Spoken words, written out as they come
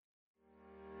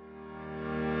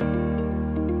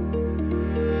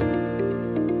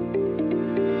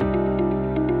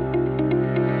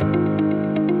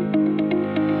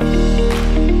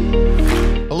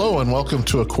and welcome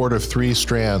to A Cord of Three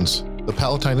Strands, the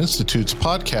Palatine Institute's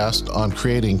podcast on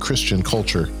creating Christian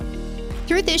culture.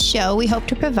 Through this show, we hope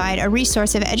to provide a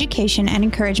resource of education and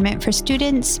encouragement for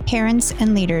students, parents,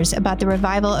 and leaders about the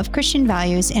revival of Christian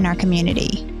values in our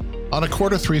community. On A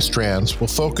Cord of Three Strands, we'll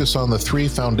focus on the three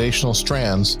foundational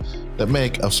strands that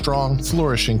make a strong,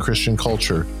 flourishing Christian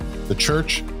culture: the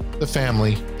church, the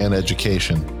family, and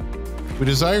education. We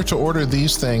desire to order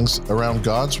these things around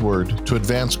God's Word to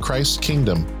advance Christ's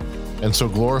kingdom and so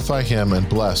glorify Him and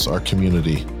bless our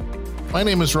community. My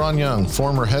name is Ron Young,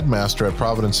 former headmaster at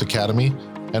Providence Academy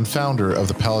and founder of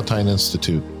the Palatine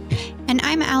Institute. And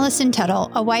I'm Allison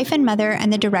Tuttle, a wife and mother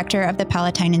and the director of the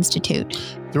Palatine Institute.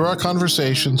 Through our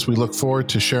conversations, we look forward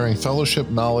to sharing fellowship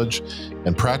knowledge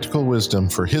and practical wisdom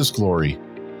for His glory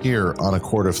here on A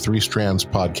Cord of Three Strands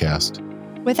podcast.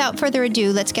 Without further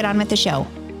ado, let's get on with the show.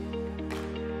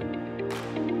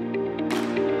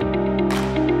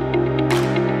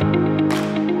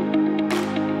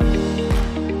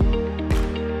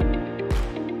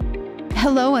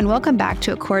 Hello and welcome back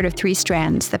to A Cord of Three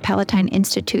Strands, the Palatine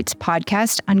Institute's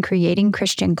podcast on creating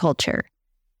Christian culture.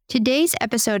 Today's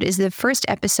episode is the first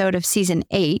episode of season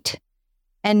 8.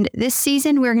 And this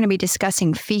season, we're going to be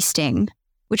discussing feasting,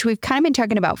 which we've kind of been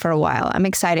talking about for a while. I'm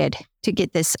excited to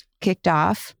get this kicked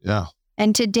off. Yeah.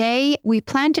 And today we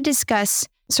plan to discuss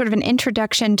sort of an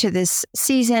introduction to this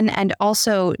season and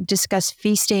also discuss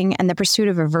feasting and the pursuit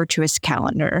of a virtuous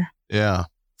calendar. Yeah.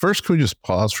 First, can we just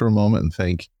pause for a moment and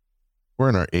think, we're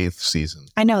in our 8th season.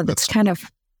 I know, that's kind of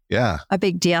a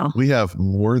big deal. We have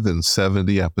more than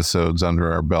 70 episodes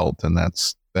under our belt, and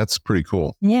that's pretty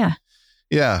cool. Yeah.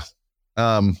 Yeah.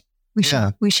 We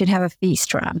should have a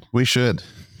feast, Ron. We should.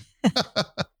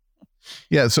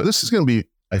 Yeah, so this is going to be,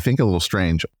 I think, a little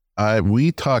strange.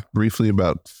 We talked briefly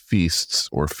about feasts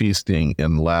or feasting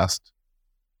in the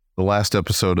last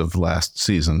episode of last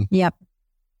season. Yep.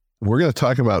 We're going to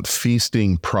talk about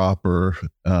feasting proper,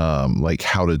 like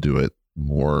how to do it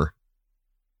more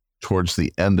towards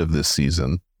the end of this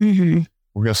season. Mm-hmm.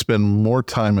 We're going to spend more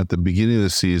time at the beginning of the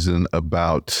season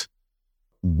about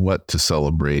what to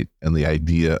celebrate and the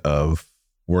idea of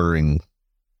ordering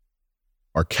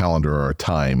our calendar or our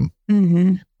time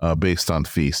based on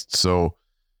feasts. So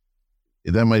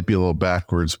that might be a little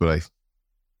backwards, but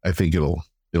I think it'll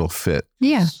fit.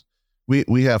 Yeah.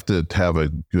 We have to have a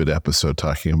good episode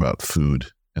talking about food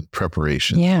and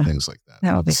preparation and things like that.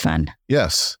 That will be fun.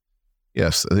 Yes.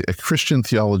 A Christian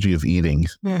theology of eating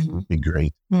would be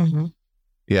great. Mm-hmm.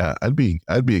 Yeah, I'd be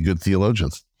a good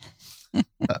theologian.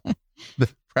 The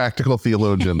practical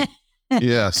theologian.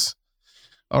 Yes.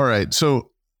 All right.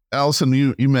 So, Allison,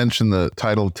 you mentioned the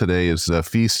title today is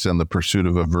Feasts and the Pursuit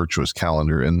of a Virtuous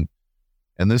Calendar. And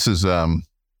this is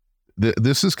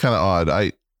this is kind of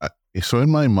odd. So in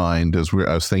my mind,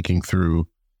 I was thinking through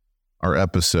our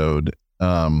episode,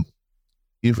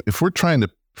 if we're trying to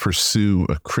pursue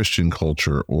a Christian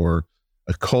culture or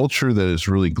a culture that is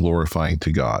really glorifying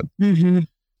to God,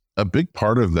 a big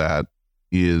part of that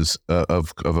is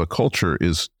of a culture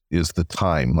is the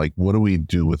time. Like, what do we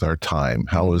do with our time?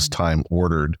 How is time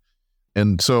ordered?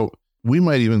 And so we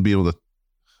might even be able to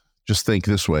just think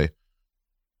this way: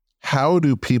 how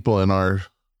do people in our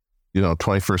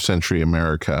 21st century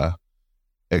America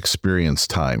experience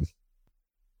time,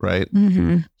 right?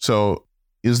 Mm-hmm. So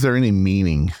is there any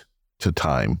meaning to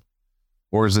time,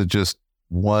 or is it just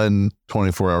one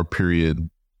 24-hour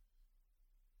period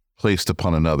placed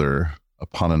upon another,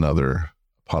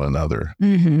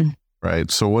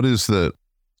 right? So what is the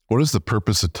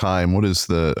purpose of time?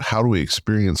 How do we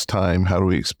experience time? How do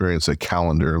we experience a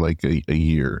calendar, like a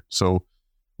year? So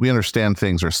we understand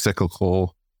things are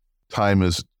cyclical. Time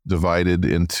is divided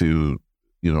into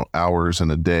hours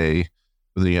in a day,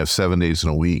 but then you have 7 days in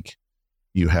a week.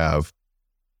 You have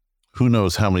who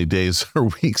knows how many days or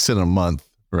weeks in a month,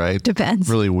 right? Depends.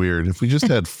 Really weird. If we just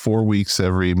had 4 weeks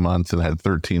every month and had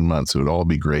 13 months, it would all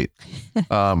be great.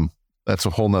 That's a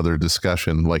whole nother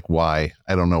discussion. Like, why?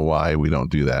 I don't know why we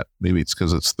don't do that. Maybe it's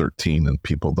because it's 13 and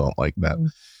people don't like that.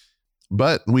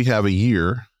 But we have a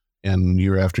year, and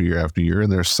year after year after year, and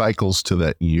there's cycles to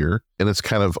that year. And it's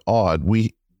kind of odd.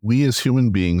 We as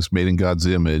human beings made in God's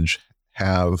image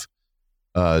have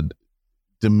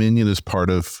dominion as part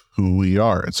of who we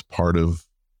are. It's part of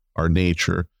our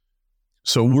nature.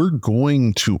 So we're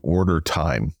going to order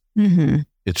time. Mm-hmm.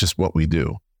 It's just what we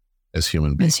do as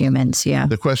human beings. As humans, yeah.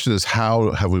 The question is,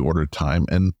 how have we ordered time,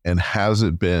 and has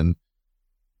it been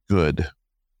good?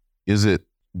 Is it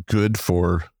good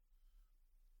for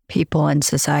people and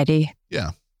society? Yeah.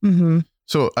 Mm-hmm.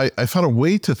 So I found a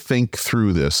way to think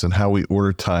through this and how we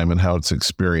order time and how it's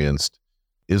experienced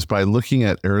is by looking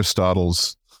at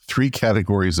Aristotle's three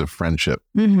categories of friendship,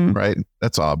 right?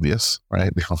 That's obvious,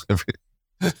 right?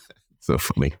 So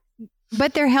funny.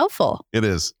 But they're helpful. It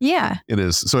is. Yeah. It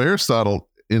is. So Aristotle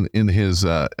in his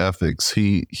Ethics,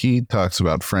 he talks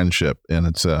about friendship, and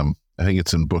it's I think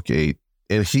it's in book 8,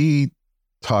 and he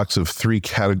talks of three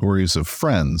categories of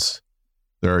friends.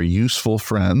 There are useful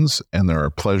friends, and there are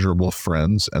pleasurable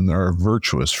friends, and there are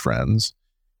virtuous friends.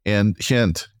 And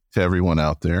hint to everyone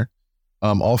out there,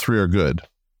 all three are good.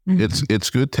 It's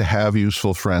good to have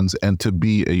useful friends and to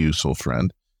be a useful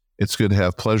friend. It's good to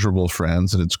have pleasurable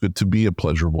friends, and it's good to be a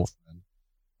pleasurable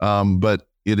friend. But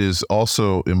it is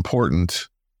also important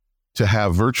to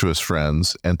have virtuous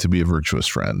friends and to be a virtuous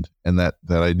friend. And that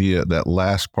idea, that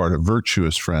last part of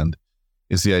virtuous friend,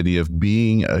 is the idea of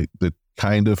being the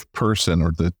kind of person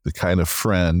or the kind of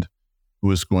friend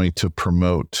who is going to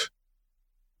promote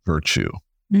virtue.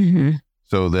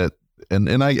 So that,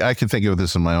 and I can think of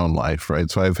this in my own life, right?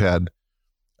 So I've had,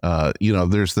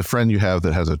 there's the friend you have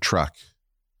that has a truck.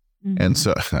 And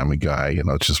so I'm a guy,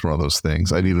 it's just one of those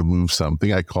things. I need to move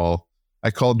something. I call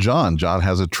John. John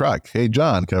has a truck. Hey,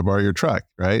 John, can I borrow your truck?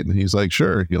 Right. And he's like,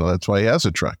 sure. That's why he has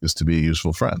a truck, is to be a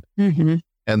useful friend.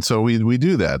 And so we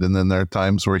do that. And then there are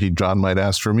times where John might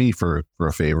ask for me for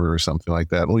a favor or something like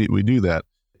that. We do that.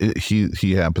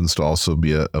 He happens to also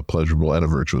be a pleasurable and a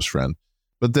virtuous friend.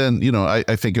 But then,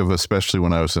 I think of, especially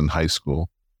when I was in high school,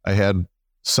 I had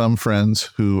some friends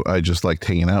who I just liked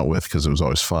hanging out with because it was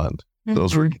always fun.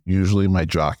 Those were usually my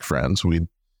jock friends.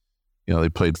 They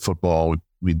played football.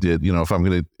 We did,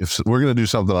 if we're going to do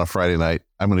something on Friday night,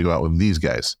 I'm going to go out with these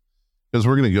guys because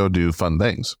we're going to go do fun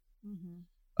things.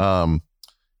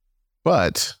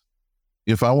 But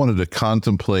if I wanted to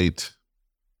contemplate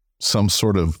some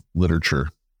sort of literature,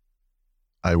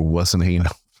 I wasn't hanging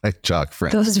out with my jock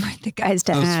friends. Those weren't the guys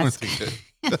to ask.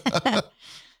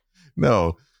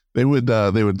 No, they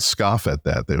would scoff at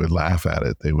that. They would laugh at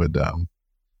it. They would,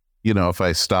 if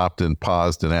I stopped and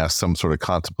paused and asked some sort of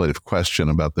contemplative question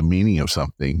about the meaning of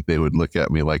something, they would look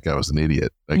at me like I was an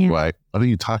idiot. Like, why? What are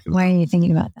you talking about? Why are you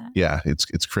thinking about that? Yeah, it's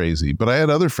crazy. But I had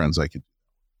other friends I could.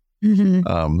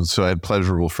 So I had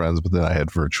pleasurable friends, but then I had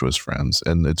virtuous friends,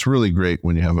 and it's really great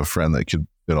when you have a friend that could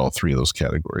fit all three of those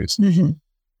categories.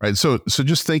 Right. So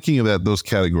just thinking of those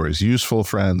categories: useful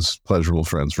friends, pleasurable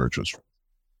friends, virtuous friends.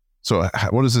 So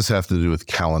what does this have to do with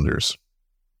calendars,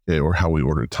 or how we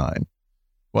order time?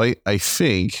 Well, I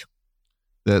think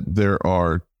that there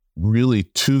are really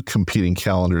two competing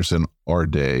calendars in our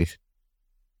day: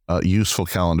 useful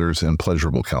calendars and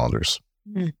pleasurable calendars.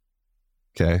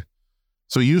 Okay.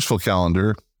 So useful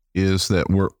calendar is that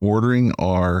we're ordering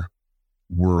our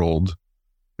world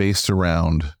based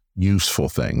around useful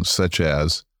things, such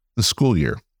as the school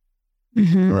year,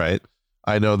 right?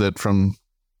 I know that from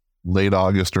late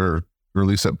August or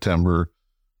early September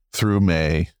through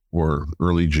May or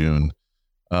early June,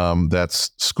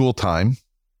 that's school time.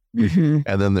 And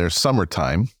then there's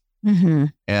summertime.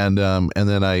 And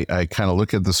then I kind of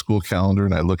look at the school calendar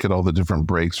and I look at all the different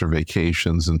breaks or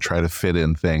vacations and try to fit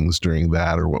in things during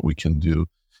that or what we can do.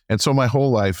 And so my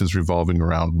whole life is revolving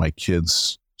around my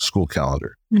kids' school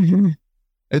calendar.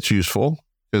 It's useful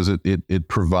because it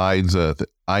provides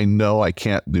I know I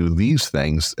can't do these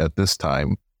things at this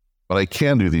time, but I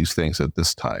can do these things at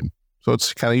this time. So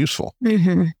it's kind of useful.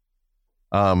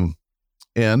 And,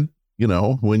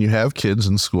 when you have kids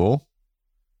in school,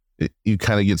 you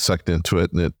kind of get sucked into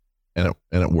it, and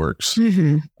it works.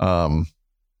 And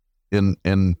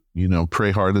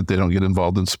pray hard that they don't get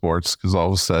involved in sports, because all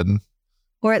of a sudden,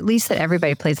 or at least that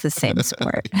everybay plays the same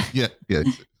sport. yeah,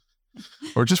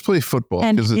 or just play football,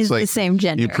 because it's like the same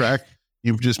gender.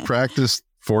 You just practice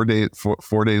 4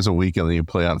 days a week, and then you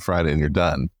play on Friday, and you're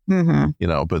done.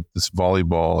 But this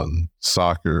volleyball and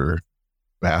soccer,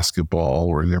 basketball,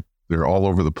 where they're all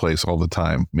over the place all the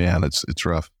time. Man, it's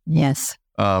rough. Yes.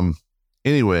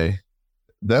 Anyway,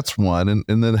 that's one.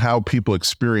 And then how people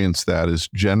experience that is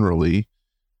generally,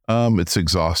 it's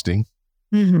exhausting.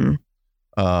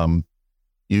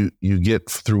 You get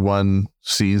through one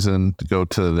season to go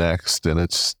to the next, and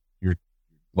you're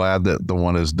glad that the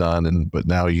one is done. But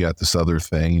now you got this other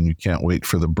thing, and you can't wait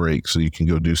for the break so you can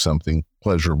go do something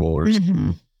pleasurable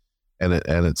and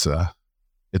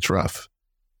it's rough.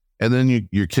 And then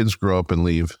your kids grow up and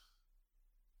leave,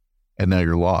 and now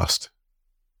you're lost.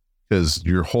 Because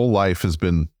your whole life has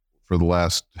been, for the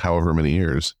last however many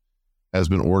years, has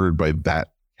been ordered by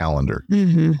that calendar.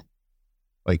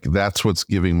 Like that's what's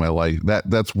giving my life.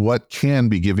 That's what can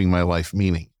be giving my life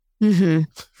meaning.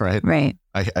 Right. Right.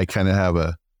 I kind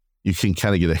of you can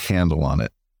kind of get a handle on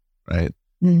it. Right.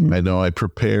 I know I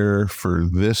prepare for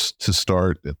this to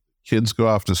start at kids go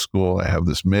off to school, I have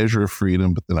this measure of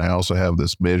freedom, but then I also have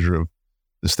this measure of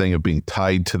this thing of being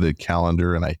tied to the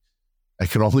calendar, and I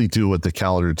can only do what the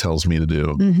calendar tells me to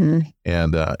do.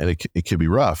 And it can be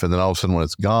rough. And then all of a sudden when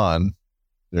it's gone,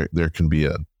 there can be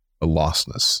a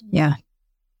lostness. Yeah.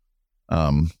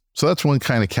 So that's one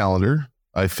kind of calendar.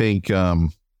 I think a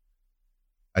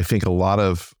lot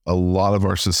of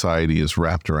our society is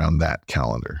wrapped around that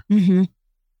calendar. The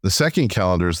second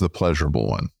calendar is the pleasurable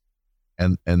one.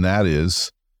 And that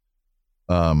is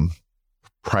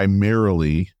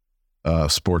primarily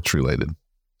sports related.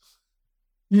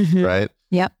 Right?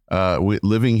 Yep.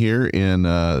 Living here in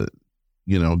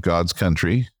God's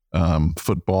country,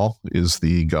 football is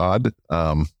the God.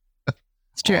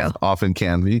 It's true. Often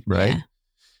can be, right? Yeah.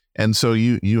 And so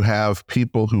you have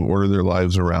people who order their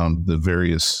lives around the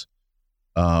various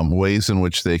ways in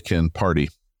which they can party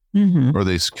or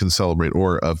they can celebrate,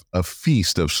 or a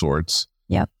feast of sorts.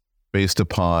 Yep. Based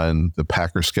upon the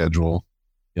Packer schedule,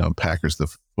 Packers, the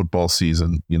football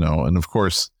season, and of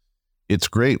course it's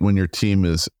great when your team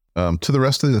is to the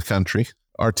rest of the country.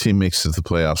 Our team makes it to the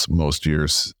playoffs most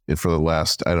years for the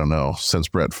last, I don't know, since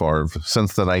Brett Favre,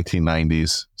 since the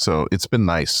 1990s. So it's been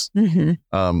nice.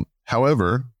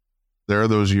 However, there are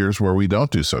those years where we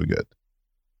don't do so good,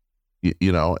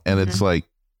 and it's like,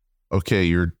 okay,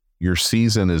 your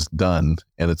season is done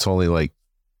and it's only like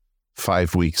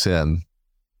 5 weeks in,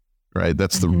 right?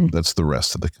 That's the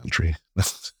rest of the country.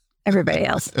 Everybody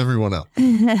else. Everyone else.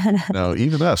 Now,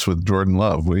 even us with Jordan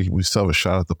Love, we still have a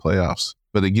shot at the playoffs.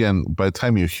 But again, by the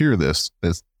time you hear this,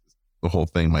 the whole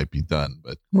thing might be done.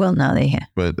 But well, no, they have.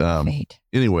 But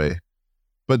anyway,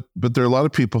 but there are a lot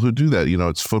of people who do that.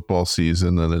 It's football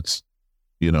season and it's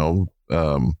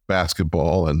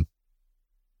basketball and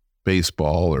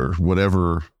baseball or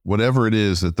whatever it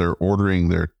is that they're ordering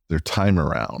their time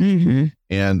around,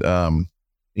 and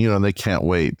they can't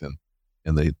wait,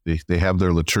 and they have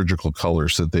their liturgical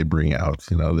colors that they bring out.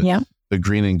 The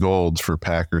green and golds for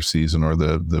Packer season, or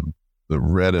the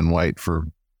red and white for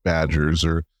Badgers,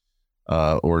 or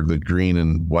the green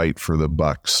and white for the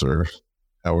Bucks, or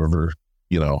however,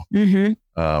 the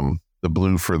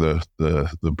blue for the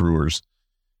Brewers.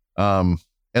 And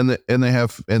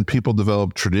people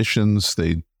develop traditions.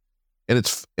 They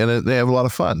have a lot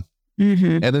of fun.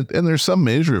 And there's some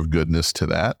measure of goodness to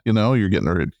that. You're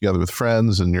getting together with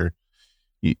friends, and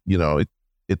it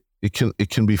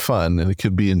can be fun and it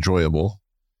could be enjoyable.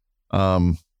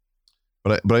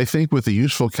 But I think with the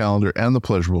useful calendar and the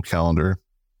pleasurable calendar,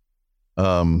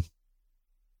 it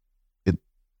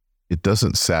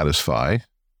doesn't satisfy,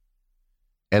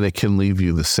 and it can leave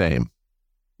you the same.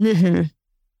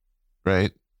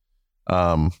 Right.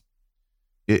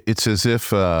 It's as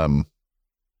if,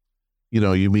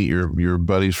 you meet your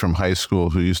buddies from high school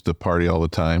who used to party all the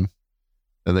time,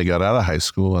 and they got out of high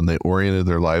school and they oriented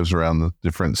their lives around the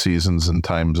different seasons and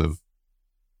times of,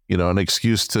 an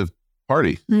excuse to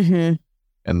party.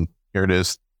 And here it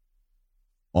is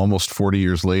almost 40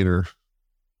 years later,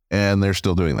 and they're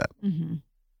still doing that.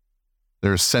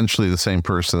 They're essentially the same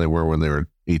person they were when they were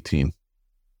 18.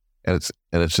 And it's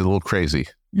a little crazy.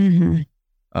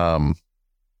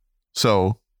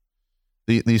 So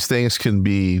these things can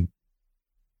be,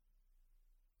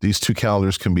 these two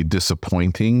calendars can be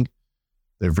disappointing.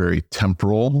 They're very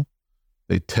temporal.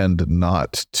 They tend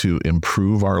not to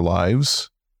improve our lives.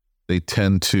 They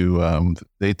tend to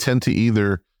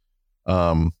either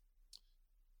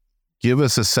give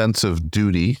us a sense of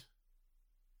duty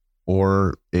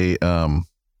or a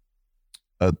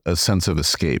sense of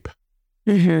escape.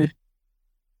 And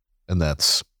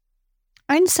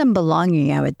some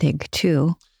belonging, I would think,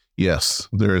 too. Yes,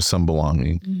 there is some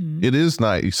belonging. It is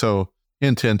nice. So,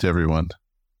 hint, everyone.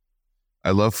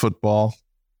 I love football,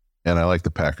 and I like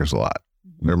the Packers a lot.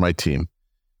 They're my team.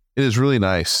 It is really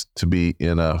nice to be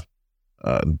in a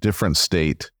different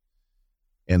state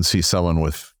and see someone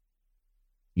with,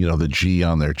 the G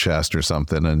on their chest or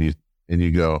something, and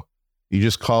you go, you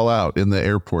just call out in the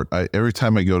airport. Every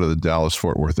time I go to the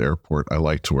Dallas-Fort Worth airport, I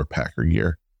like to wear Packer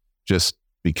gear, just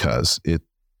because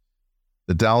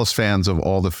the Dallas fans of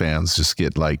all the fans just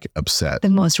get upset. The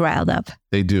most riled up.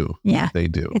 They do. Yeah. They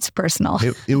do. It's personal.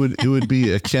 It would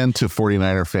be akin to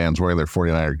 49er fans wearing their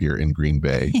 49er gear in Green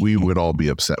Bay. We would all be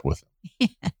upset with them.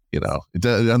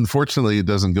 Unfortunately, it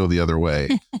doesn't go the other way.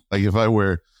 Like if I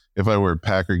wear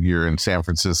Packer gear in San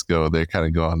Francisco, they're kind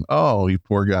of going, "Oh, you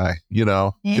poor guy,"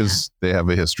 because they have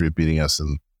a history of beating us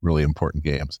in really important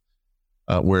games.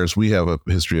 Whereas we have a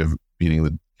history of beating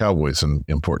the Cowboys in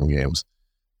important games.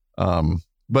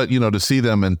 But to see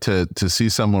them and to see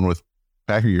someone with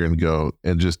Packer gear and go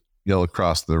and just yell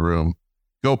across the room,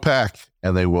 go Pack,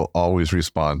 and they will always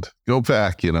respond, go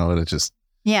Pack, and it just,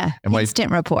 yeah,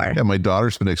 instant rapport. Yeah, my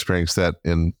daughter's been experiencing that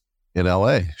in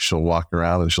LA. She'll walk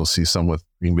around and she'll see someone with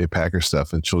Green Bay Packer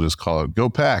stuff, and she'll just call it, go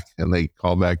Pack, and they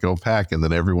call back, go Pack, and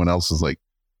then everyone else is like,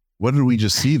 what did we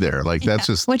just see there? Like, that's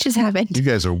just, what just happened? You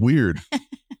guys are weird.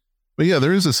 But yeah,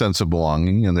 there is a sense of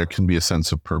belonging, and there can be a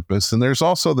sense of purpose. And there's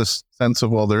also this sense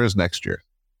of, well, there is next year.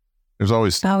 There's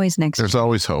always next There's year.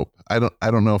 always hope. I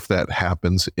don't know if that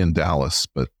happens in Dallas,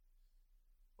 but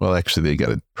well, actually they got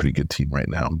a pretty good team right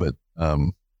now, but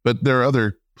there are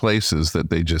other places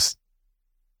that they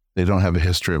don't have a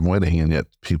history of winning, and yet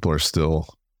people are still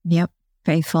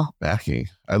faithful backing.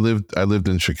 I lived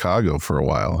in Chicago for a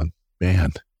while, and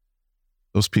man,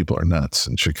 those people are nuts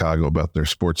in Chicago about their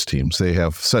sports teams. They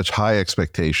have such high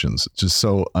expectations. It's just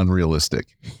so unrealistic.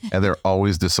 And they're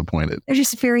always disappointed. They're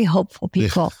just very hopeful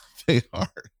people. They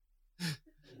are.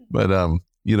 But,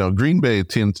 Green Bay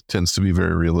tends to be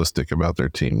very realistic about their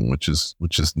team, which is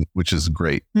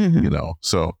great, Mm-hmm.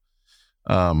 So,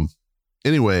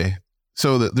 anyway,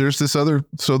 there's this other,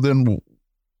 so then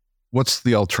what's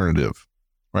the alternative?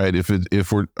 Right?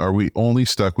 Are we only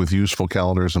stuck with useful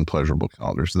calendars and pleasurable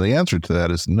calendars? And the answer to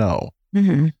that is no.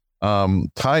 Mm-hmm.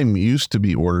 Time used to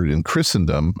be ordered in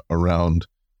Christendom around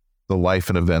the life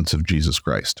and events of Jesus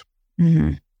Christ.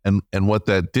 Mm-hmm. And what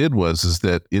that did is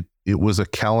that it was a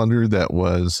calendar that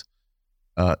was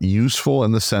useful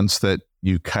in the sense that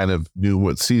you kind of knew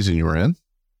what season you were in.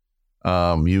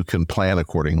 You can plan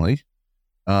accordingly.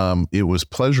 It was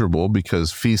pleasurable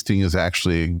because feasting is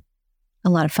actually a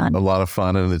lot of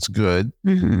fun, and it's good.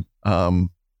 Mm-hmm.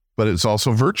 But it's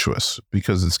also virtuous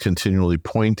because it's continually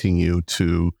pointing you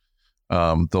to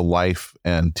the life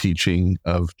and teaching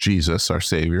of Jesus, our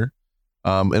Savior,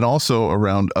 and also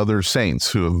around other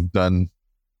saints who've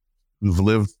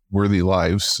lived worthy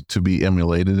lives to be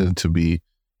emulated and to be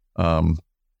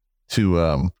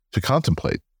to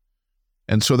contemplate.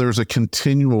 And so there's a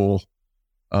continual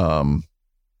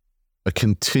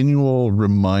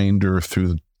reminder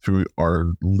through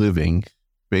our living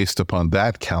based upon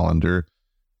that calendar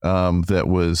that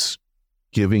was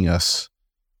giving us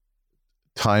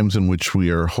times in which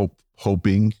we are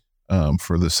hoping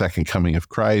for the second coming of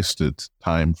Christ. It's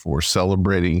time for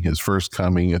celebrating his first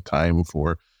coming, a time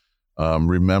for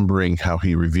remembering how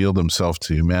he revealed himself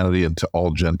to humanity and to all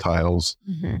Gentiles,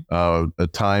 Mm-hmm. a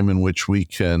time in which we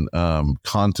can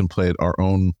contemplate our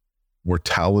own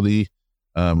mortality,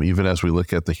 even as we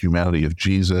look at the humanity of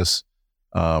Jesus.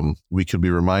 We could be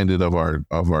reminded of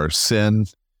our sin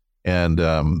and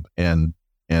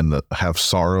have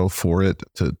sorrow for it,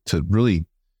 to really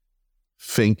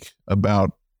think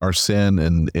about our sin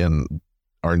and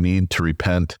our need to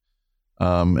repent.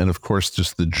 And of course,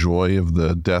 just the joy of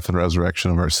the death and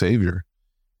resurrection of our Savior,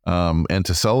 and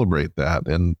to celebrate that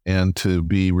and to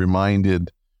be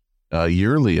reminded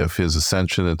yearly of his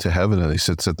ascension into heaven, and he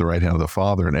sits at the right hand of the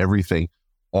Father, and everything,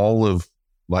 all of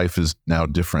life is now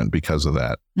different because of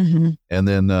that. Mm-hmm. And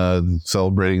then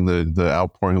celebrating the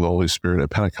outpouring of the Holy Spirit at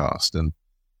Pentecost, and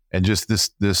just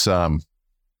this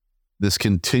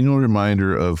continual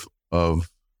reminder of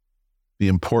the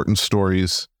important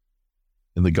stories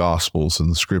in the Gospels and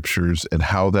the Scriptures, and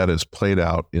how that is played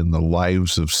out in the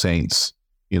lives of saints.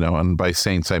 And by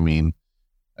saints, I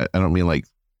don't mean like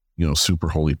super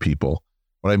holy people.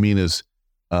 What I mean is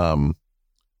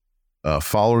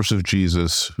followers of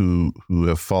Jesus who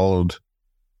have followed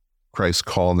Christ's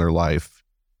call in their life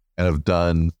and have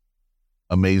done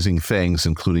amazing things,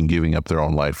 including giving up their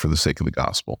own life for the sake of the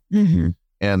gospel. Mm-hmm.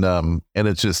 And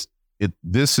it's just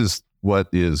this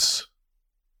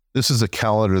is a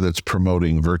calendar that's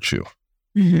promoting virtue.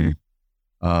 Mm-hmm.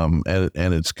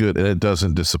 And it's good, and it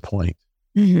doesn't disappoint.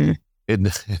 Mm-hmm.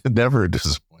 It never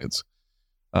disappoints.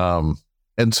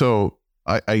 And so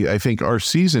I think our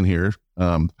season here,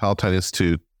 Palatine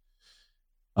Institute,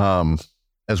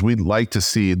 as we'd like to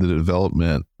see the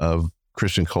development of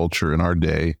Christian culture in our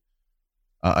day,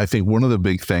 I think one of the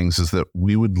big things is that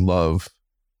we would love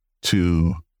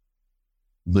to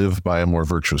live by a more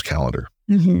virtuous calendar,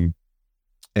 Mm-hmm.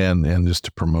 and just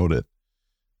to promote it.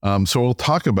 So we'll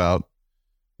talk about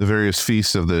the various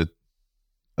feasts of the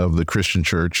Christian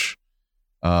church,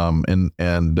 and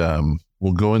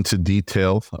we'll go into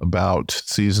detail about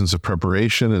seasons of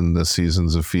preparation and the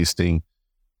seasons of feasting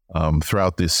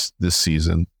throughout this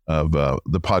season of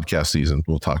the podcast season.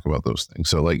 We'll talk about those things.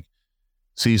 So like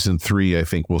season 3, I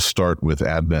think we'll start with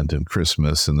Advent and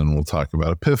Christmas, and then we'll talk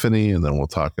about Epiphany, and then we'll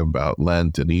talk about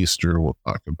Lent and Easter. We'll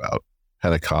talk about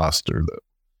Pentecost, or the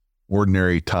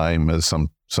ordinary time, as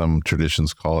some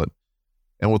traditions call it.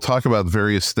 And we'll talk about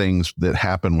various things that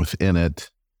happen within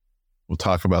it We'll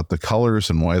talk about the colors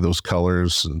and why those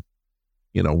colors, and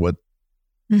what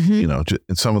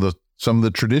and some of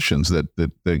the traditions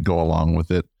that go along with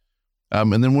it.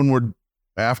 And then when we're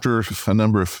after a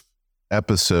number of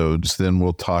episodes, then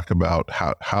we'll talk about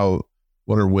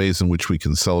what are ways in which we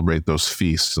can celebrate those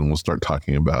feasts, and we'll start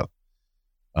talking about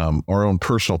our own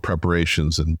personal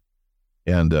preparations and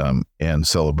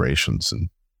celebrations and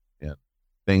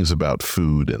things about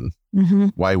food and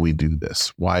why we do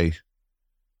this. Why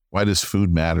does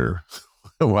food matter?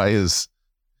 Why is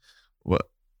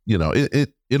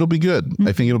it'll be good.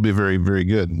 I think it'll be very, very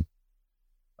good.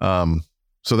 So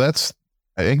I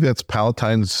think that's part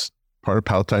of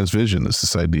Palatine's vision is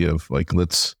this idea of like,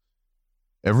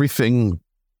 everything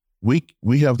we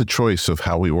have the choice of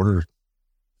how we order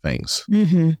things.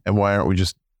 And why aren't we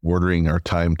just ordering our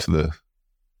time to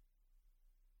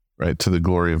the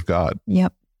glory of God?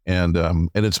 Yep. And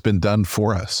it's been done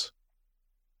for us,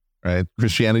 right?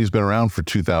 Christianity's been around for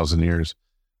 2,000 years.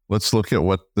 Let's look at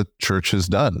what the church has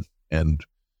done, and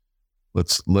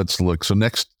let's look. So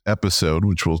next episode,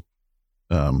 which will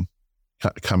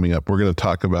coming up, we're going to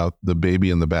talk about the baby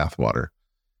in the bathwater.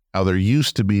 How there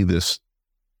used to be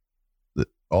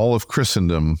all of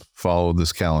Christendom followed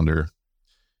this calendar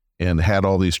and had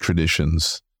all these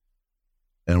traditions,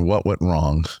 and what went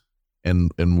wrong,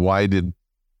 and why did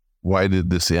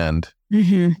this end?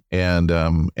 And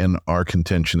our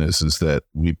contention is that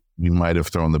we might have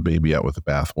thrown the baby out with the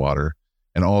bathwater,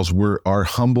 and our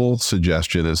humble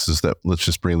suggestion is that let's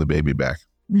just bring the baby back.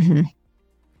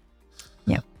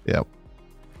 Yep.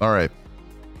 All right.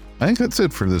 I think that's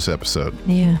it for this episode.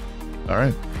 Yeah. All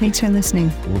right. Thanks for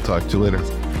listening. We'll talk to you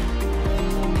later.